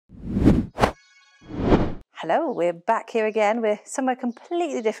Hello, we're back here again. We're somewhere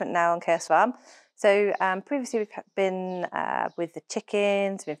completely different now on Chaos Farm. So previously we've been with the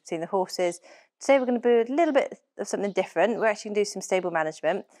chickens, we've seen the horses. Today we're going to do a little bit of something different. We're actually going to do some stable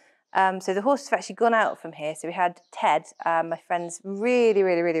management. So the horses have actually gone out from here. So we had Ted, my friend's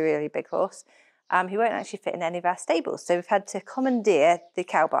really big horse. He won't actually fit in any of our stables. So we've had to commandeer the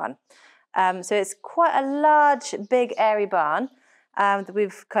cow barn. So it's quite a large, big, airy barn that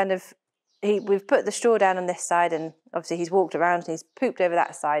we've kind of we've put the straw down on this side, and obviously he's walked around and he's pooped over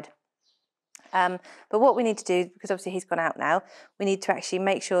that side. But what we need to do, because obviously he's gone out now, we need to actually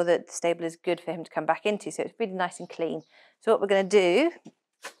make sure that the stable is good for him to come back into, so it's really nice and clean. So what we're going to do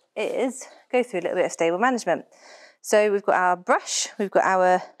is go through a little bit of stable management. So we've got our brush, we've got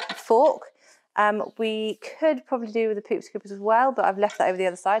our fork. We could probably do with the poop scoopers as well, but I've left that over the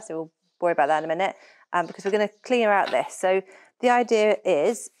other side, so we'll worry about that in a minute, because we're going to clean out this. So the idea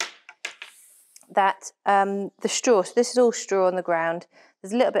is that the straw, so this is all straw on the ground.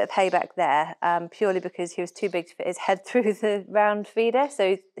 There's a little bit of hay back there, purely because he was too big to fit his head through the round feeder,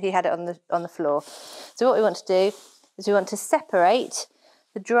 so he had it on the floor. So what we want to do is we want to separate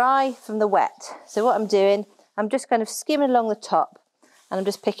the dry from the wet. So what I'm doing, I'm just kind of skimming along the top and I'm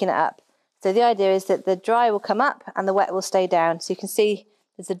just picking it up. So the idea is that the dry will come up and the wet will stay down. So you can see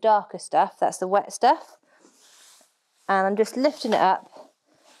there's the darker stuff, that's the wet stuff. And I'm just lifting it up.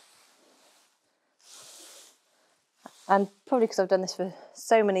 And probably because I've done this for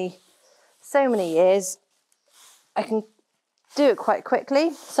so many years, I can do it quite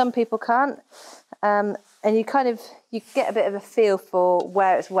quickly. Some people can't. And you get a bit of a feel for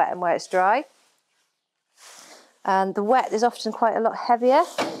where it's wet and where it's dry. And the wet is often quite a lot heavier.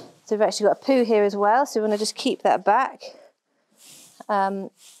 So we've actually got a poo here as well. So we want to just keep that back. And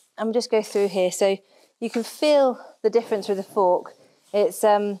we'll just go through here. So you can feel the difference with the fork. It's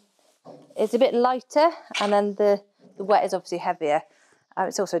a bit lighter, and then the wet is obviously heavier.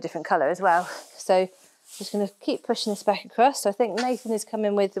 It's also a different colour as well. So I'm just going to keep pushing this back across. So I think Nathan is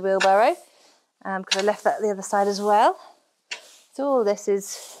coming with the wheelbarrow, because I left that the other side as well. So all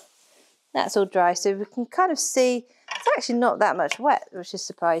this that's all dry. So we can kind of see it's actually not that much wet, which is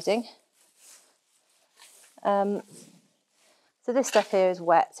surprising. So this stuff here is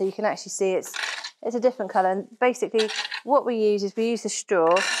wet, so you can actually see it's a different colour. And basically what we use is we use the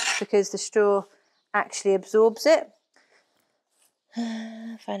straw because the straw actually absorbs it.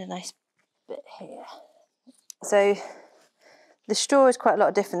 Find a nice bit here. So the straw is quite a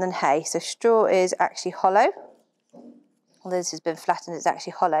lot different than hay. So straw is actually hollow. Although this has been flattened, it's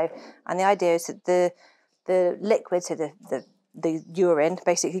actually hollow. And the idea is that the liquid, so the urine,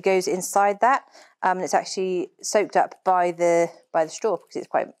 basically goes inside that, and it's actually soaked up by the straw because it's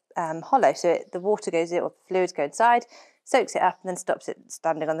quite hollow. So the water goes in, or the fluids go inside, soaks it up, and then stops it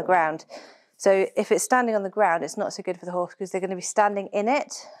standing on the ground. So if it's standing on the ground, it's not so good for the horse because they're going to be standing in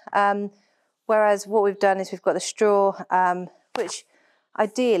it. Whereas what we've done is we've got the straw, which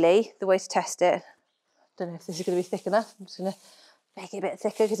ideally, the way to test it, I don't know if this is going to be thick enough. I'm just going to make it a bit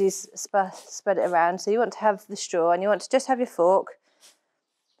thicker because he's spread it around. So you want to have the straw and you want to just have your fork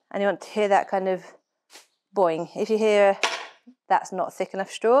and you want to hear that kind of boing. If you hear that's not thick enough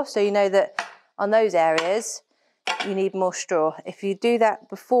straw, so you know that on those areas, you need more straw. If you do that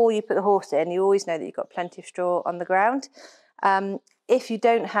before you put the horse in, you always know that you've got plenty of straw on the ground. If you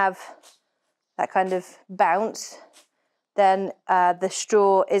don't have that kind of bounce, then the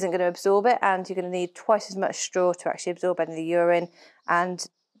straw isn't going to absorb it, and you're going to need twice as much straw to actually absorb any of the urine and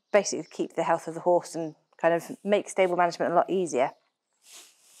basically keep the health of the horse and kind of make stable management a lot easier.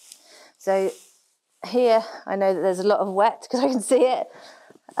 So here I know that there's a lot of wet because I can see it.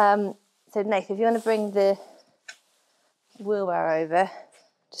 So Nathan, if you want to bring the wheelbarrow over,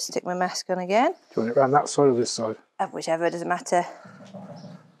 just stick my mask on again. Do you want it around that side or this side? Whichever, it doesn't matter.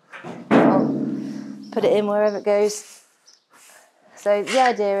 I'll put it in wherever it goes. So the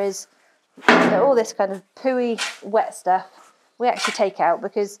idea is that all this kind of pooey, wet stuff we actually take out,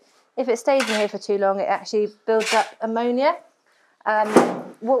 because if it stays in here for too long, it actually builds up ammonia.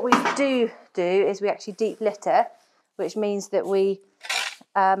 What we do is we actually deep litter, which means that we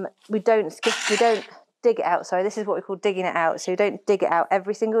don't dig it out. Sorry, this is what we call digging it out. So you don't dig it out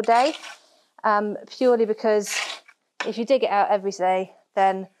every single day, purely because if you dig it out every day,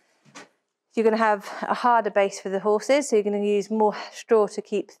 then you're going to have a harder base for the horses. So you're going to use more straw to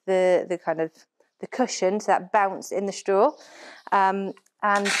keep the kind of the cushion, so that bounce in the straw. And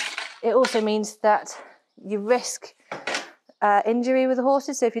it also means that you risk injury with the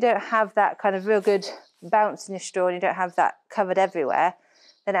horses. So if you don't have that kind of real good bounce in your straw and you don't have that covered everywhere,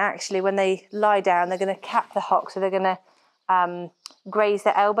 then actually when they lie down, they're going to cap the hock. So they're going to graze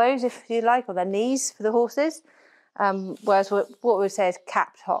their elbows, if you like, or their knees for the horses. Whereas what we would say is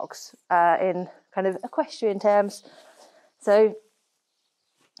capped hocks in kind of equestrian terms. So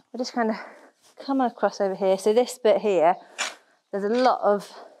we'll just kind of come across over here. So this bit here, there's a lot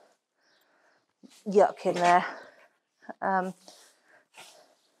of yuck in there.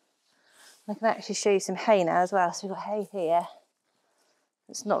 I can actually show you some hay now as well. So we've got hay here.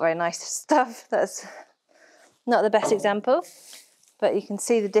 It's not very nice stuff. That's not the best example, but you can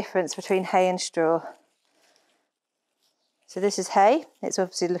see the difference between hay and straw. So this is hay. It's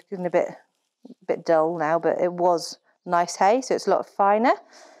obviously looking a bit dull now, but it was nice hay, so it's a lot finer.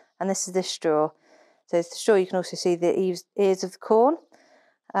 And this is the straw. So it's the straw, you can also see the ears of the corn,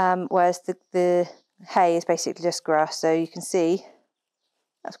 whereas the hay is basically just grass. So you can see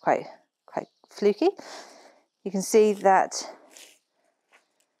that's quite fluky. You can see that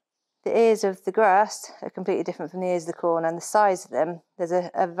the ears of the grass are completely different from the ears of the corn, and the size of them, there's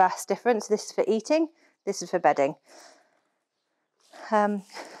a vast difference. This is for eating, this is for bedding.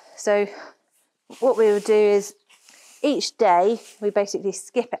 So what we would do is each day we basically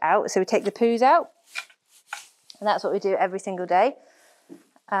skip it out. So we take the poos out, and that's what we do every single day.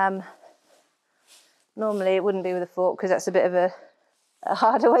 Normally it wouldn't be with a fork because that's a bit of a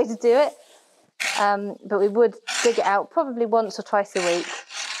harder way to do it. But we would dig it out probably once or twice a week.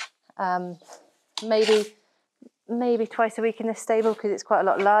 Maybe twice a week in this stable because it's quite a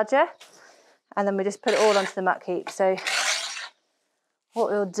lot larger. And then we just put it all onto the muck heap. So what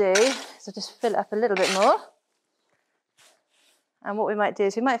we'll do is we'll just fill it up a little bit more. And what we might do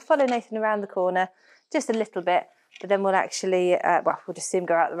is we might follow Nathan around the corner just a little bit, but then we'll actually, we'll just see him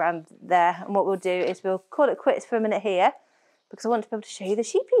go out around there. And what we'll do is we'll call it quits for a minute here because I want to be able to show you the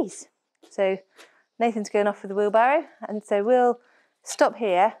sheepies. So Nathan's going off with the wheelbarrow, and so we'll stop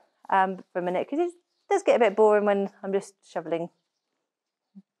here for a minute because it does get a bit boring when I'm just shoveling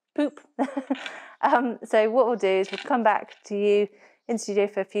poop. So what we'll do is we'll come back to you in studio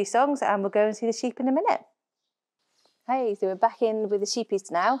for a few songs, and we'll go and see the sheep in a minute. Hey, so we're back in with the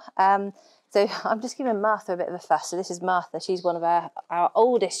sheepies now. So I'm just giving Martha a bit of a fuss. So this is Martha. She's one of our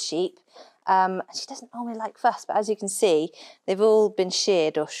oldest sheep. She doesn't normally like fuss, but as you can see, they've all been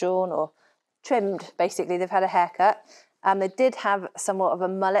sheared or shorn or trimmed, basically. They've had a haircut. They did have somewhat of a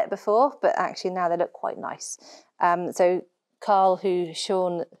mullet before, but actually now they look quite nice. So Carl, who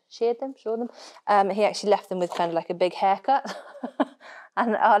sheared them, he actually left them with kind of like a big haircut.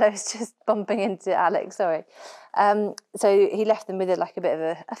 And Arlo's just bumping into Alex, sorry. So he left them with like a bit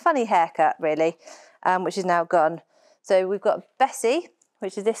of a funny haircut, really, which is now gone. So we've got Bessie,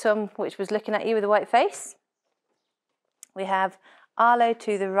 which is this one, which was looking at you with a white face. We have Arlo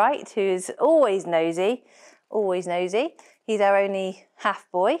to the right, who is always nosy. He's our only half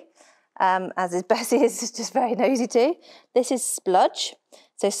boy, as is Bessie is just very nosy too. This is Spludge.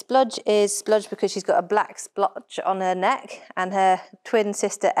 So Spludge is Spludge because she's got a black splotch on her neck, and her twin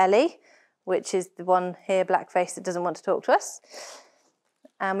sister Ellie, which is the one here, black face, that doesn't want to talk to us.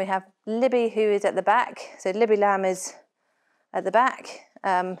 And we have Libby, who is at the back. So Libby Lamb is at the back.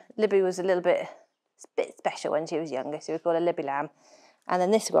 Libby was a bit special when she was younger, so we call her Libby Lamb. And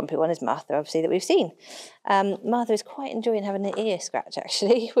then this grumpy one is Martha, obviously, that we've seen. Martha is quite enjoying having an ear scratch,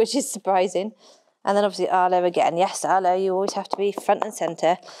 actually, which is surprising. And then obviously Arlo again. Yes, Arlo, you always have to be front and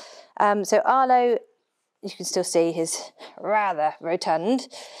centre. So Arlo, you can still see he's rather rotund.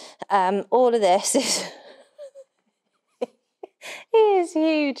 All of this is... he is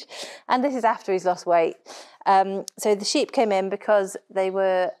huge. And this is after he's lost weight. So the sheep came in because they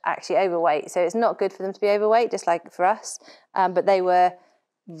were actually overweight. So it's not good for them to be overweight, just like for us. But they were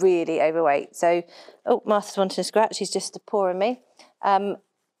really overweight. So, oh, Martha's wanting to scratch. She's just pawing me.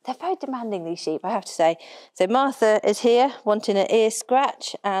 They're very demanding, these sheep, I have to say. So Martha is here wanting an ear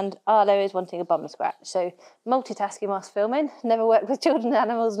scratch, and Arlo is wanting a bum scratch. So multitasking whilst filming, never worked with children and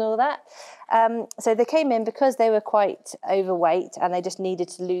animals and all that. So they came in because they were quite overweight and they just needed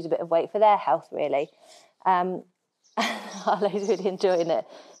to lose a bit of weight for their health, really. Arlo's really enjoying it.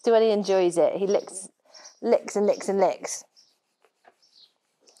 So when he enjoys it, he licks and licks and licks.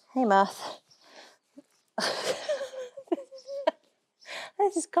 Hey, Martha.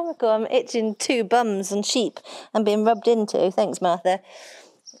 This is comical. I'm itching 2 bums and sheep and being rubbed into. Thanks, Martha.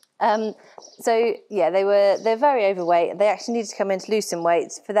 So yeah, they're very overweight. They actually need to come in to lose some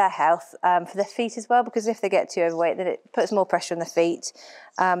weight for their health, for their feet as well, because if they get too overweight, then it puts more pressure on the feet.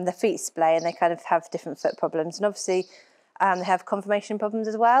 Their feet splay and they kind of have different foot problems. And obviously they have conformation problems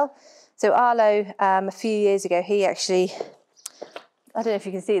as well. So Arlo, a few years ago, he actually, I don't know if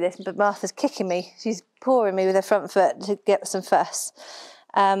you can see this, but Martha's kicking me. She's pawing me with her front foot to get some fuss.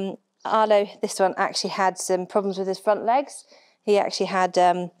 Arlo, this one, actually had some problems with his front legs. he actually had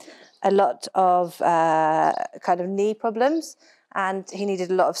a lot of kind of knee problems, and he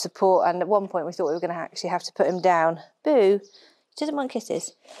needed a lot of support. And at one point we thought we were going to actually have to put him down. Boo, he doesn't want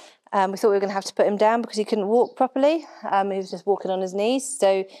kisses. We thought we were going to have to put him down because he couldn't walk properly. He was just walking on his knees.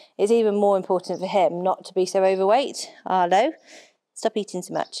 So it's even more important for him not to be so overweight. Arlo, stop eating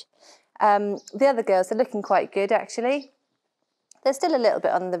so much. The other girls are looking quite good, actually. They're still a little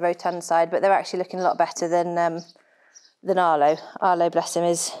bit on the rotund side, but they're actually looking a lot better than Arlo. Arlo, bless him,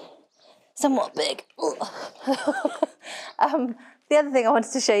 is somewhat big. The other thing I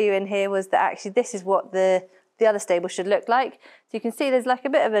wanted to show you in here was that actually this is what the other stable should look like. So you can see there's like a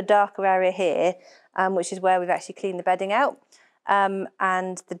bit of a darker area here, which is where we've actually cleaned the bedding out.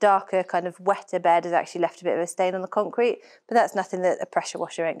 And the darker kind of wetter bed has actually left a bit of a stain on the concrete, but that's nothing that a pressure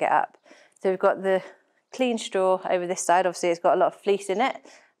washer won't get up. So we've got the clean straw over this side. Obviously it's got a lot of fleece in it.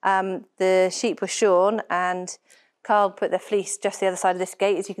 The sheep were shorn and Carl put the fleece just the other side of this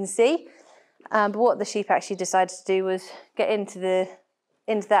gate, as you can see. But what the sheep actually decided to do was get into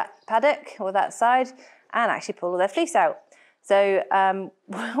that paddock or that side and actually pull all their fleece out. So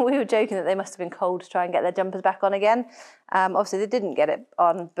we were joking that they must have been cold to try and get their jumpers back on again. Obviously they didn't get it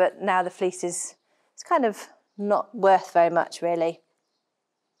on, but now the fleece is kind of not worth very much, really.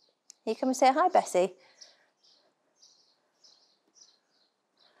 You come and say hi, Bessie.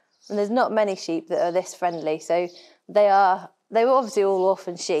 And there's not many sheep that are this friendly. So they were obviously all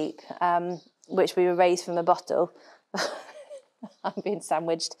orphan sheep, which we were raised from a bottle. I'm being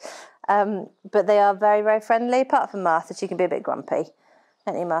sandwiched. But they are very, very friendly, apart from Martha. She can be a bit grumpy.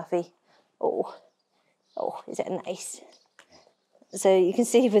 Aren't you, Marthy? Oh, is it nice? So you can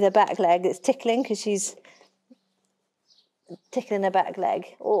see with her back leg, it's tickling because she's tickling her back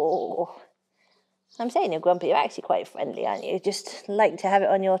leg. Oh, I'm saying you're grumpy. You're actually quite friendly, aren't you? Just like to have it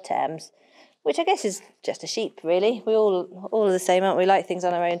on your terms, which I guess is just a sheep, really. We all are the same, aren't we? Like things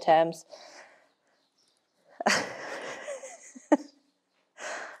on our own terms.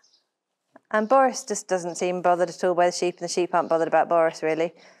 And Boris just doesn't seem bothered at all by the sheep, and the sheep aren't bothered about Boris,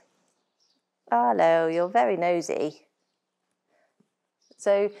 really. Hello, you're very nosy.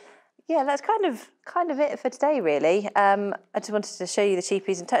 So, yeah, that's kind of it for today, really. I just wanted to show you the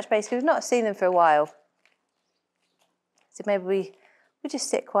sheepies and touch base because we've not seen them for a while. So maybe we just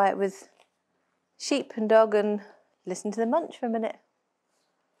sit quiet with sheep and dog and listen to them munch for a minute.